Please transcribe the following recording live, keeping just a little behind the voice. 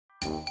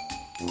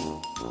Welcome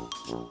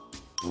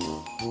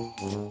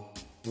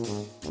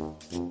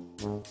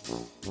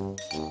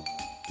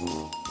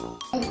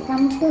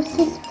to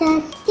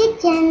Sister's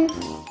Kitchen.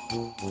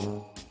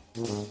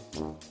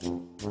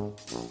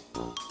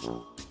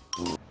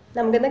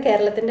 നമുക്കിന്ന്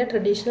കേരളത്തിൻ്റെ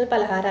traditional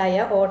പലഹാരമായ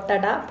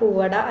ഓട്ടട,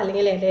 പൂവട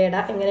അല്ലെങ്കിൽ ഇലയട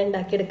എങ്ങനെ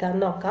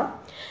ഉണ്ടാക്കിയെടുക്കാമെന്ന് നോക്കാം.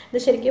 ഇത്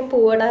ശരിക്കും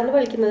പൂവട എന്ന്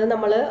വിളിക്കുന്നത്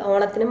നമ്മൾ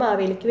ഓണത്തിന്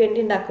മാവേലിക്ക് വേണ്ടി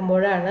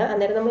ഉണ്ടാക്കുമ്പോഴാണ്.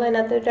 അന്നേരം നമ്മൾ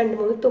അതിനകത്ത്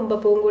 2-3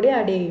 തുമ്പപ്പൂവും കൂടി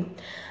ആഡ് ചെയ്യും.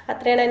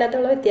 അത്രയാണ്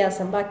അതിനകത്തുള്ള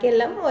വ്യത്യാസം.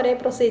 ബാക്കിയെല്ലാം ഒരേ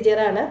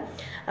പ്രൊസീജിയറാണ്.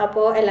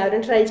 അപ്പോൾ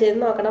എല്ലാവരും ട്രൈ ചെയ്ത്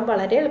നോക്കണം.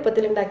 വളരെ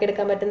എളുപ്പത്തിൽ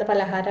ഉണ്ടാക്കിയെടുക്കാൻ പറ്റുന്ന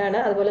പലഹാരമാണ്.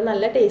 അതുപോലെ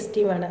നല്ല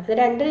ടേസ്റ്റിയുമാണ്. ഇത്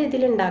 2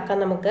 രീതിയിൽ ഉണ്ടാക്കാം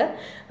നമുക്ക്.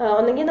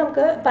 ഒന്നെങ്കിൽ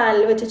നമുക്ക്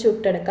പാനിൽ വെച്ച്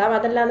ചുട്ടെടുക്കാം,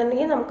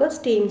 അതല്ലാന്നുണ്ടെങ്കിൽ നമുക്ക്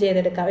സ്റ്റീം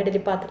ചെയ്തെടുക്കാം.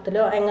 ഇഡലി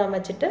പാത്രത്തിലോ എങ്ങാൻ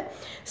വെച്ചിട്ട്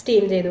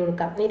സ്റ്റീം ചെയ്ത്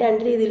കൊടുക്കാം. ഈ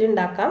 2 രീതിയിൽ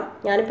ഉണ്ടാക്കാം.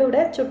 ഞാനിപ്പോൾ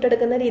ഇവിടെ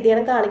ചുട്ടെടുക്കുന്ന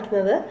രീതിയാണ്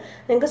കാണിക്കുന്നത്.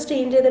 നിങ്ങൾക്ക്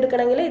സ്റ്റീം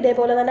ചെയ്തെടുക്കണമെങ്കിൽ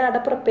ഇതേപോലെ തന്നെ അട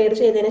പ്രിപ്പയർ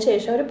ചെയ്തതിന്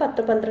ശേഷം ഒരു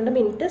 10-12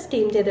 മിനിറ്റ്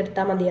സ്റ്റീം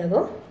ചെയ്തെടുത്താൽ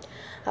മതിയാകും.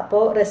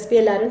 അപ്പോൾ റെസിപ്പി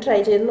എല്ലാവരും ട്രൈ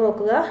ചെയ്ത്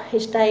നോക്കുക.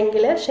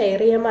 ഇഷ്ടമായെങ്കിൽ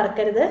ഷെയർ ചെയ്യാൻ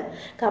മറക്കരുത്.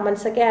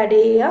 കമൻസൊക്കെ ആഡ്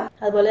ചെയ്യുക.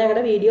 അതുപോലെ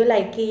ഞങ്ങളുടെ വീഡിയോ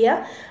ലൈക്ക്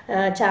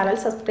ചെയ്യുക. ചാനൽ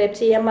സബ്സ്ക്രൈബ്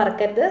ചെയ്യാൻ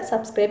മറക്കരുത്.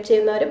 സബ്സ്ക്രൈബ്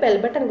ചെയ്യുന്നവർ ബെൽ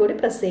ബട്ടൺ കൂടി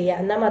പ്രസ് ചെയ്യുക.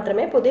 എന്നാൽ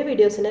മാത്രമേ പുതിയ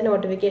വീഡിയോസിൻ്റെ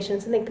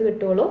നോട്ടിഫിക്കേഷൻസ് നിങ്ങൾക്ക്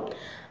കിട്ടുള്ളൂ.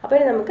 അപ്പോൾ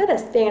ഇനി നമുക്ക്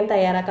റെസിപ്പി എങ്ങനെ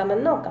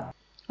തയ്യാറാക്കാമെന്ന് നോക്കാം.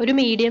 ഒരു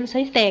മീഡിയം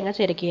സൈസ് തേങ്ങ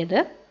ചിരക്കിയത്,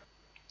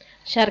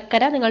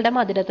 ശർക്കര നിങ്ങളുടെ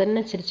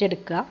മധുരത്തിനനുസരിച്ച്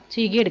എടുക്കുക,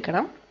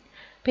 ചീകിയെടുക്കണം.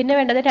 പിന്നെ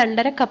വേണ്ടത്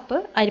 2.5 കപ്പ്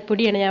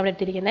അരിപ്പൊടിയാണ് ഞാൻ ഇവിടെ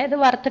എടുത്തിരിക്കുന്നത്. ഇത്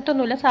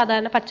വറുത്തിട്ടൊന്നുമില്ല,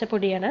 സാധാരണ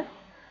പച്ചപ്പൊടിയാണ്.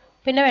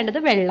 പിന്നെ വേണ്ടത്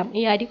വെള്ളം,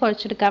 ഈ അരി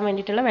കുഴച്ചെടുക്കാൻ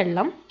വേണ്ടിയിട്ടുള്ള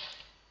വെള്ളം.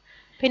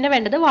 പിന്നെ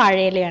വേണ്ടത്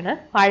വാഴയിലയാണ്.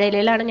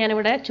 വാഴയിലയിലാണ്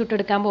ഞാനിവിടെ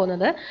ചുട്ടെടുക്കാൻ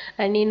പോകുന്നത്.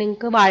 ഇനി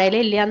നിങ്ങൾക്ക് വാഴയില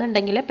ഇല്ല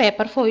എന്നുണ്ടെങ്കിൽ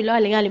പേപ്പർ ഫോയിലോ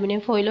അല്ലെങ്കിൽ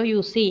അലുമിനിയം ഫോയിലോ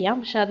യൂസ് ചെയ്യാം.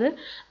 പക്ഷെ അത്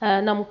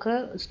നമുക്ക്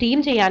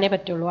സ്റ്റീം ചെയ്യാനേ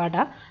പറ്റുള്ളൂ.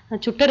 അട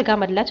ചുട്ടെടുക്കാൻ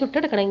പറ്റില്ല.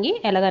 ചുട്ടെടുക്കണമെങ്കിൽ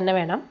ഇല തന്നെ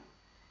വേണം.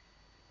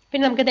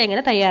 പിന്നെ നമുക്കിത്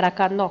എങ്ങനെ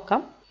തയ്യാറാക്കാമെന്ന്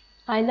നോക്കാം.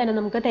 ആദ്യം തന്നെ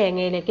നമുക്ക്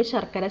തേങ്ങയിലേക്ക്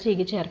ശർക്കര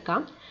ചീകി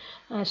ചേർക്കാം.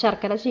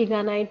 ശർക്കര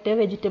ചീകാനായിട്ട്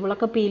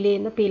വെജിറ്റബിളൊക്കെ പീൽ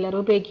ചെയ്യുന്ന പീലർ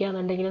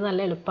ഉപയോഗിക്കുകയാണെന്നുണ്ടെങ്കിൽ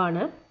നല്ല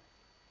എളുപ്പമാണ്.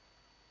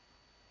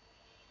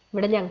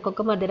 ഇവിടെ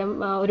ഞങ്ങൾക്കൊക്കെ മധുരം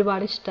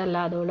ഒരുപാട്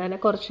ഇഷ്ടമല്ല, അതുകൊണ്ട് തന്നെ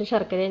കുറച്ച്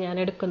ശർക്കരയെ ഞാൻ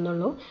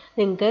എടുക്കുന്നുള്ളൂ.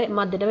 നിങ്ങൾക്ക്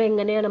മധുരം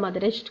എങ്ങനെയാണ്,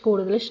 മധുരം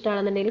കൂടുതൽ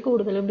ഇഷ്ടമാണെന്നുണ്ടെങ്കിൽ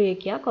കൂടുതൽ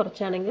ഉപയോഗിക്കുക,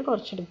 കുറച്ചാണെങ്കിൽ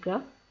കുറച്ചെടുക്കുക.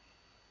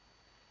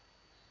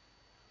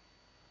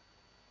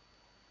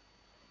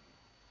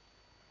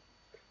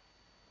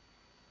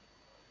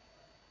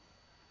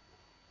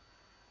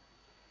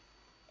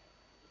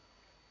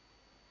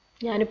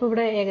 ഞാനിപ്പോൾ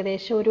ഇവിടെ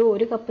ഏകദേശം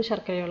ഒരു കപ്പ്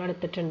ശർക്കരയോളം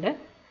എടുത്തിട്ടുണ്ട്.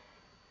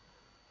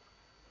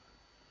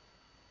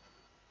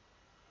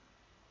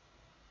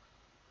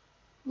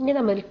 ഇനി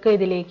നമുക്ക്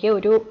ഇതിലേക്ക്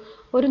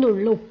ഒരു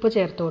നുള്ളു ഉപ്പ്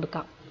ചേർത്ത്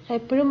കൊടുക്കാം.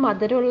 എപ്പോഴും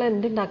മധുരമുള്ള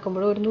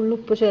എന്തുണ്ടാക്കുമ്പോഴും ഒരു നുള്ളു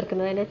ഉപ്പ്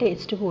ചേർക്കുന്നത് അതിൻ്റെ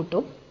ടേസ്റ്റ്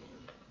കൂട്ടും.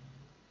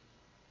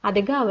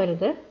 അധികം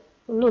ആവരുത്,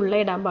 നുള്ളേ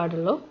ഇടാൻ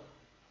പാടുള്ളൂ.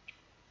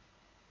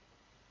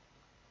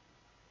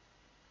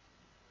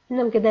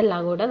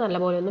 നമുക്കിതെല്ലാം കൂടെ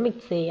നല്ലപോലെ ഒന്ന്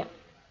മിക്സ് ചെയ്യാം.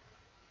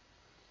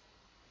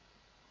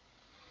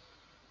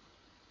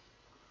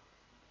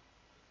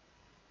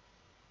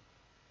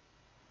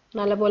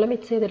 നല്ലപോലെ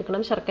മിക്സ്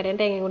ചെയ്തെടുക്കണം. ശർക്കരയും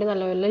തേങ്ങയും കൂടി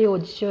നല്ലപോലെ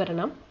യോജിച്ച്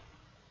വരണം.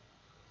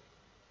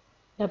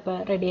 അപ്പോൾ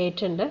റെഡി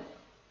ആയിട്ടുണ്ട്.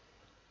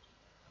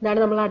 ഇതാണ്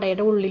നമ്മൾ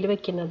അടയുടെ ഉള്ളിൽ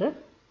വെക്കുന്നത്.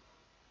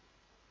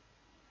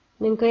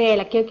 നിങ്ങൾക്ക്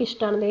ഏലക്കയൊക്കെ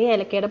ഇഷ്ടമാണെന്നുണ്ടെങ്കിൽ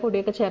ഏലക്കയുടെ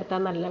പൊടിയൊക്കെ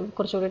ചേർത്താൽ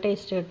കുറച്ചുകൂടി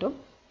ടേസ്റ്റ് കിട്ടും.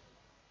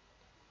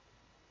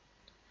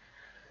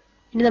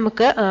 ഇനി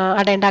നമുക്ക്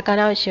അട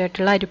ഉണ്ടാക്കാൻ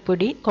ആവശ്യമായിട്ടുള്ള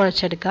അരിപ്പൊടി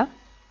കുഴച്ചെടുക്കാം.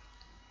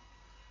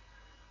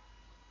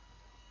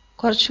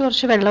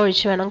 കുറച്ച് വെള്ളം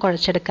ഒഴിച്ച് വേണം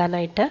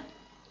കുഴച്ചെടുക്കാനായിട്ട്.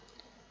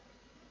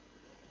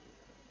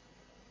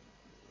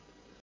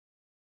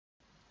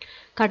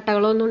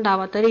 കട്ടകളൊന്നും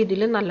ഉണ്ടാവാത്ത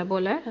രീതിയിൽ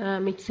നല്ലപോലെ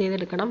മിക്സ്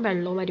ചെയ്തെടുക്കണം,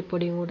 വെള്ളവും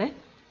അരിപ്പൊടിയും കൂടെ.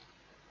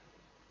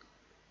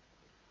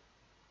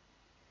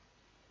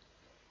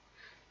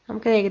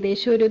 നമുക്ക്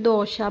ഏകദേശം ഒരു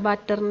ദോശ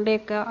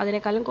ബാറ്ററിൻ്റെയൊക്കെ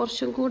അതിനേക്കാളും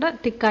കുറച്ചും കൂടെ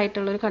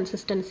തിക്കായിട്ടുള്ളൊരു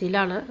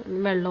കൺസിസ്റ്റൻസിയിലാണ്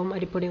വെള്ളവും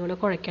അരിപ്പൊടിയും കൂടെ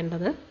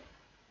കുഴക്കേണ്ടത്.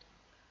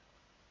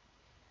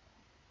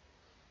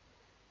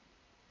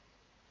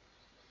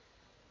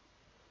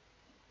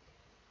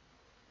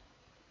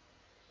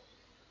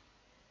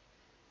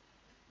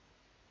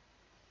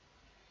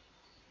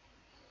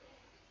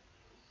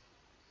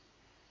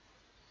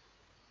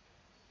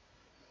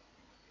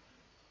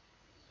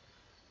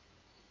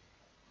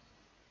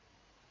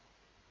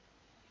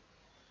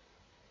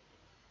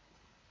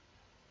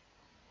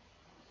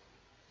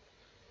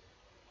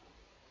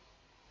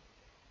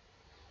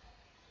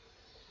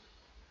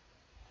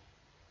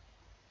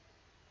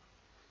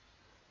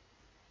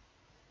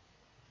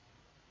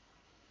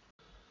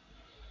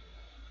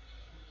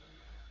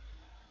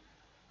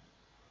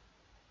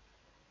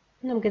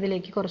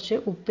 നമുക്കിതിലേക്ക് കുറച്ച്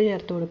ഉപ്പ്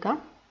ചേർത്ത് കൊടുക്കാം.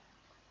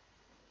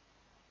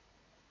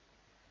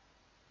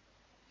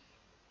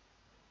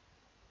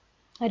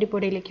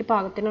 അരിപ്പൊടിയിലേക്ക്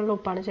പാകത്തിനുള്ള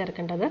ഉപ്പാണ്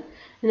ചേർക്കേണ്ടത്.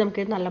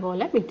 നമുക്ക്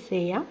നല്ലപോലെ മിക്സ്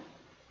ചെയ്യാം.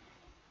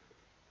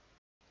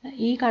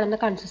 ഈ കാണുന്ന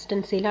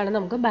കൺസിസ്റ്റൻസിയിലാണ്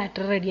നമുക്ക്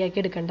ബാറ്റർ റെഡിയാക്കി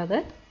എടുക്കേണ്ടത്.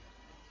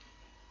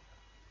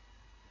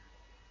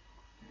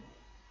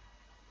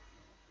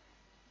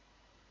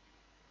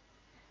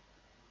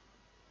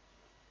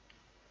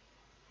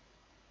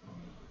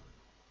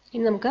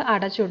 ഇനി നമുക്ക്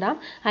അട ചുടാം.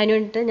 അതിന്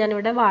വേണ്ടിയിട്ട്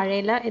ഞാനിവിടെ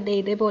വാഴയില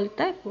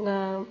ഇതേപോലത്തെ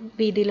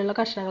വീതിയിലുള്ള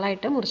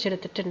കഷ്ണങ്ങളായിട്ട്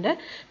മുറിച്ചെടുത്തിട്ടുണ്ട്.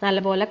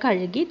 നല്ലപോലെ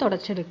കഴുകി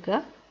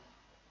തുടച്ചെടുക്കുക.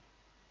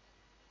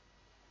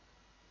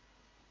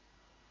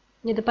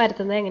 ഇത്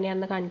പരത്തുന്നത്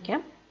എങ്ങനെയാണെന്ന്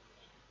കാണിക്കാം.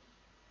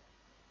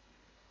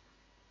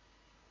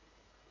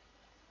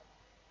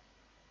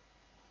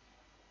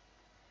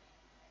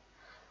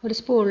 ഒരു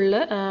സ്പൂണിൽ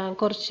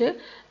കുറച്ച്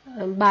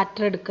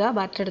ബാറ്റർ എടുക്കുക.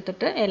 ബാറ്റർ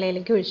എടുത്തിട്ട്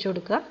ഇലയിലേക്ക് ഒഴിച്ചു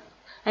കൊടുക്കുക.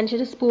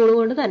 അതിനുശേഷം സ്പൂൺ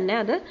കൊണ്ട് തന്നെ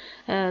അത്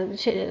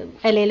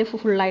ഇലയിൽ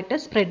ഫുള്ളായിട്ട്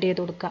സ്പ്രെഡ്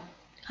ചെയ്ത് കൊടുക്കുക.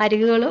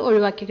 അരികുകൾ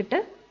ഒഴിവാക്കിയിട്ട്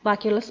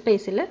ബാക്കിയുള്ള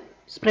സ്പേസിൽ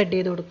സ്പ്രെഡ്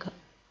ചെയ്ത് കൊടുക്കുക.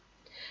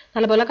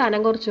 നല്ലപോലെ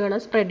കനം കുറച്ച് വേണം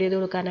സ്പ്രെഡ് ചെയ്ത്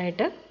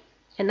കൊടുക്കാനായിട്ട്.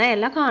 എന്നാൽ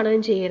എല്ലാം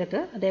കാണുകയും ചെയ്യരുത്.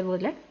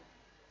 അതേപോലെ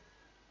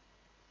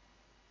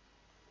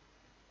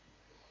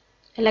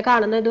എല്ലാം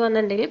കാണുന്ന ഇത്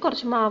വന്നിട്ടുണ്ടെങ്കിൽ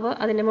കുറച്ച് മാവ്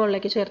അതിൻ്റെ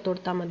മുകളിലേക്ക് ചേർത്ത്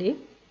കൊടുത്താൽ മതി.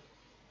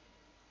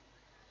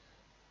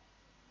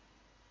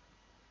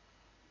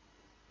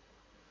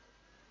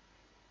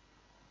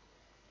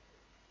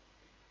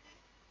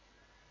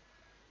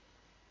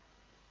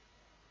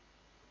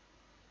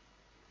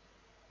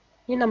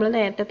 ഇനി നമ്മൾ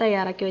നേരത്തെ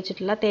തയ്യാറാക്കി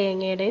വെച്ചിട്ടുള്ള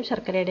തേങ്ങയുടെയും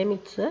ശർക്കരയുടെയും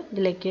മിക്സ്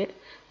ഇതിലേക്ക്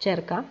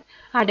ചേർക്കാം.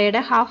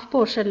 അടയുടെ ഹാഫ്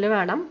പോർഷനിൽ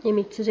വേണം ഈ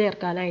മിക്സ്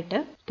ചേർക്കാനായിട്ട്.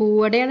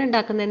 പൂവടയാണ്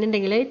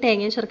ഉണ്ടാക്കുന്നതെന്നുണ്ടെങ്കിൽ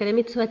തേങ്ങയും ശർക്കരയും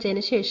മിക്സ്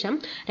വെച്ചതിന് ശേഷം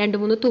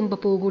 2-3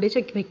 തുമ്പപ്പൂ കൂടി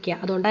വെക്കുക.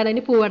 അതുകൊണ്ടാണ്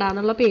അതിന് പൂവട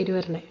എന്നുള്ള പേര്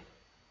വരുന്നത്.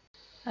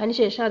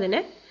 അതിനുശേഷം അതിനെ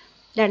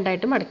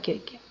രണ്ടായിട്ട് മടക്കി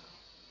വയ്ക്കുക.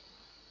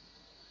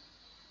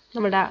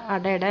 നമ്മുടെ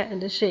അടയുടെ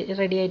ഇത്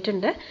റെഡി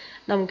ആയിട്ടുണ്ട്.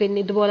 നമുക്ക്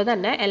ഇനി ഇതുപോലെ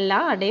തന്നെ എല്ലാ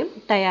അടയും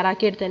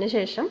തയ്യാറാക്കി എടുത്തതിന്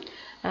ശേഷം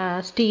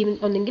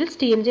ഒന്നെങ്കിൽ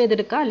സ്റ്റീം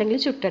ചെയ്തെടുക്കുക അല്ലെങ്കിൽ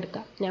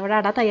ചുട്ടെടുക്കുക. ഞാൻ ഇവിടെ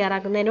അട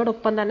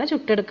തയ്യാറാക്കുന്നതിനോടൊപ്പം തന്നെ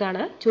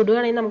ചുട്ടെടുക്കുകയാണ്.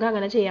 ചുടുകയാണെങ്കിൽ നമുക്ക്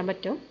അങ്ങനെ ചെയ്യാൻ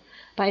പറ്റും.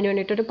 അപ്പോൾ അതിന്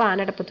വേണ്ടിയിട്ടൊരു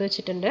പാൻ അടുപ്പത്ത്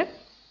വെച്ചിട്ടുണ്ട്.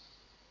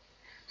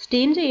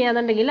 സ്റ്റീം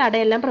ചെയ്യാന്നുണ്ടെങ്കിൽ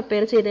അടയെല്ലാം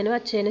പ്രിപ്പയർ ചെയ്തതിന്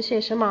വച്ചതിന്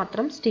ശേഷം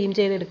മാത്രം സ്റ്റീം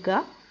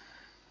ചെയ്തെടുക്കുക.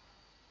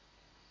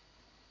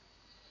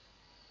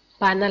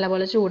 പാൻ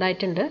നല്ലപോലെ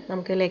ചൂടായിട്ടുണ്ട്.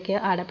 നമുക്കിതിലേക്ക്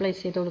അട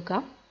പ്ലേസ് ചെയ്ത്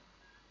കൊടുക്കാം.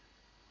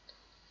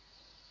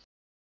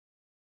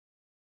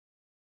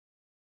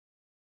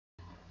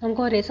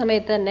 നമുക്ക് ഒരേ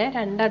സമയത്ത് തന്നെ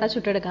 2 അട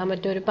ചുട്ടെടുക്കാൻ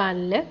പറ്റും ഒരു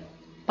പാനിൽ.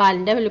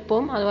 പാലിൻ്റെ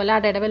വലുപ്പവും അതുപോലെ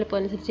അടയുടെ വലുപ്പവും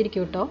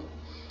അനുസരിച്ചിരിക്കും കേട്ടോ.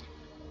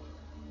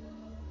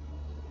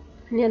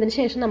 ഇനി അതിന്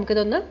ശേഷം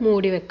നമുക്കിതൊന്ന്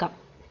മൂടി വെക്കാം.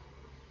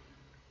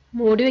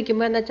 മൂടി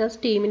വെക്കുമ്പോൾ എന്താ വെച്ചാൽ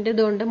സ്റ്റീമിൻ്റെ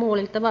ഇതുകൊണ്ട്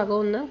മുകളിലത്തെ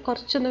ഭാഗം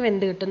കുറച്ചൊന്ന്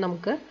വെന്ത് കിട്ടും.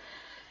 നമുക്ക്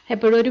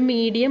എപ്പോഴും ഒരു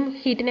മീഡിയം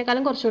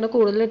ഹീറ്റിനേക്കാളും കുറച്ചുകൂടെ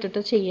കൂടുതൽ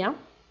ഇട്ടിട്ട് ചെയ്യാം.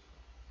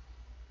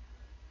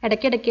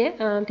 ഇടയ്ക്കിടയ്ക്ക്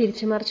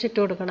തിരിച്ച് മറിച്ചിട്ട്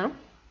കൊടുക്കണം.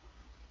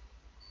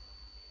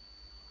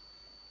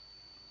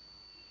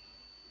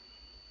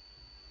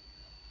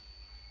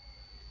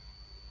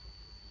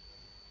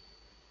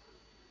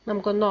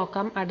 നമുക്കൊന്ന്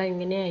നോക്കാം അട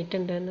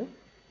എങ്ങനെയായിട്ടുണ്ടെന്ന്.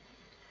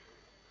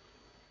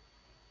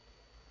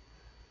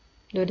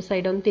 ഒരു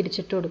സൈഡ് ഒന്ന്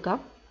തിരിച്ചിട്ട് കൊടുക്കാം.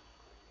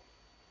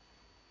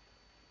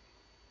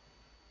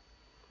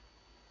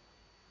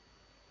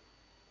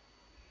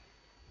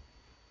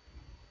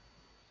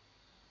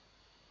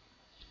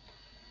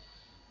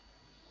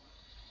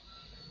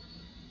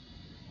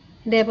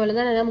 ഇതേപോലെ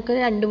തന്നെ നമുക്ക്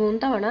 2-3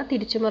 തവണ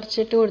തിരിച്ചു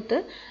മറിച്ചിട്ട് കൊടുത്ത്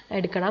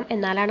എടുക്കണം.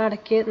 എന്നാലാണ്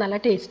അടയ്ക്ക് നല്ല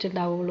ടേസ്റ്റ്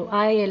ഉണ്ടാവുള്ളൂ.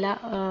 ആ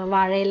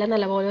വാഴയില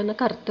നല്ലപോലെ ഒന്ന്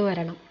കറുത്ത്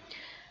വരണം.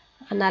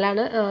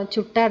 എന്നാലാണ്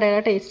ചുട്ട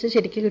അടയുടെ ടേസ്റ്റ്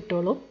ശരിക്കും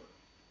കിട്ടുള്ളൂ.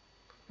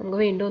 നമുക്ക്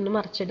വീണ്ടും ഒന്ന്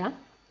മറിച്ചിടാം.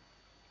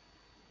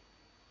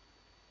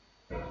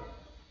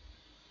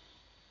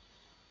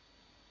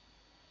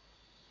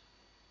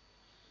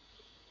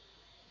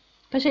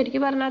 അപ്പം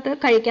ശരിക്കും പറഞ്ഞാൽ അത്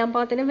കഴിക്കാൻ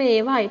പാകത്തിന്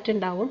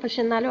വേവായിട്ടുണ്ടാവും. പക്ഷെ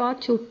എന്നാലും ആ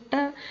ചുട്ട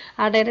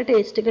അടയുടെ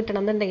ടേസ്റ്റ്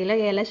കിട്ടണം എന്നുണ്ടെങ്കിൽ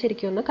ഇല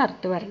ശരിക്കും ഒന്ന്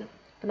കറുത്ത് വരണം.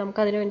 അപ്പം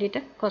നമുക്കതിന്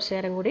വേണ്ടിയിട്ട് കുറച്ച്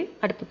നേരം കൂടി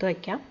അടുപ്പത്ത്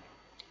വയ്ക്കാം.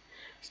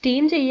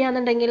 സ്റ്റീം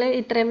ചെയ്യുകയാണെന്നുണ്ടെങ്കിൽ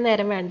ഇത്രയും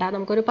നേരം വേണ്ട.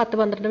 നമുക്കൊരു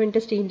 10-12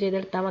 മിനിറ്റ് സ്റ്റീം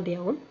ചെയ്തെടുത്താൽ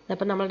മതിയാവും.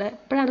 അപ്പം നമ്മളുടെ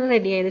ഇപ്പോഴാണ്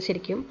റെഡി ആയത്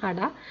ശരിക്കും അട.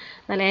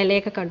 നല്ല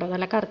ഇലയൊക്കെ കണ്ടോ,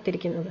 നല്ല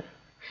കറുത്തിരിക്കുന്നത്.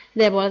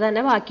 ഇതേപോലെ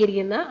തന്നെ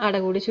ബാക്കിയിരിക്കുന്ന അട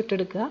കൂടി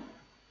ചുട്ടെടുക്കുക.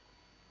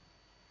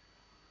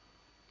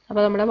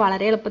 അപ്പോൾ നമ്മുടെ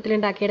വളരെ എളുപ്പത്തിൽ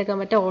ഉണ്ടാക്കിയെടുക്കാൻ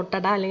പറ്റിയ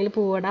ഓട്ടട അല്ലെങ്കിൽ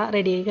പൂവട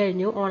റെഡിയായി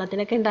കഴിഞ്ഞു.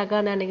 ഓണത്തിനൊക്കെ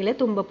ഉണ്ടാക്കുകയാണെന്നുണ്ടെങ്കിൽ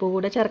തുമ്പപ്പൂ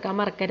കൂടെ ചേർക്കാൻ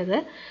മറക്കരുത്.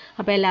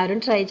 അപ്പോൾ എല്ലാവരും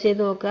ട്രൈ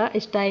ചെയ്ത് നോക്കുക.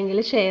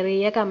 ഇഷ്ടമായെങ്കിൽ ഷെയർ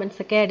ചെയ്യുക,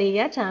 കമൻസ് ഒക്കെ ആഡ്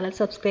ചെയ്യുക, ചാനൽ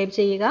സബ്സ്ക്രൈബ്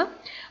ചെയ്യുക.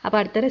 അപ്പോൾ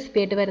അടുത്ത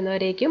റെസിപ്പി ആയിട്ട്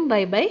വരുന്നവരേക്കും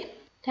ബൈ ബൈ.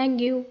 Thank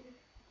you.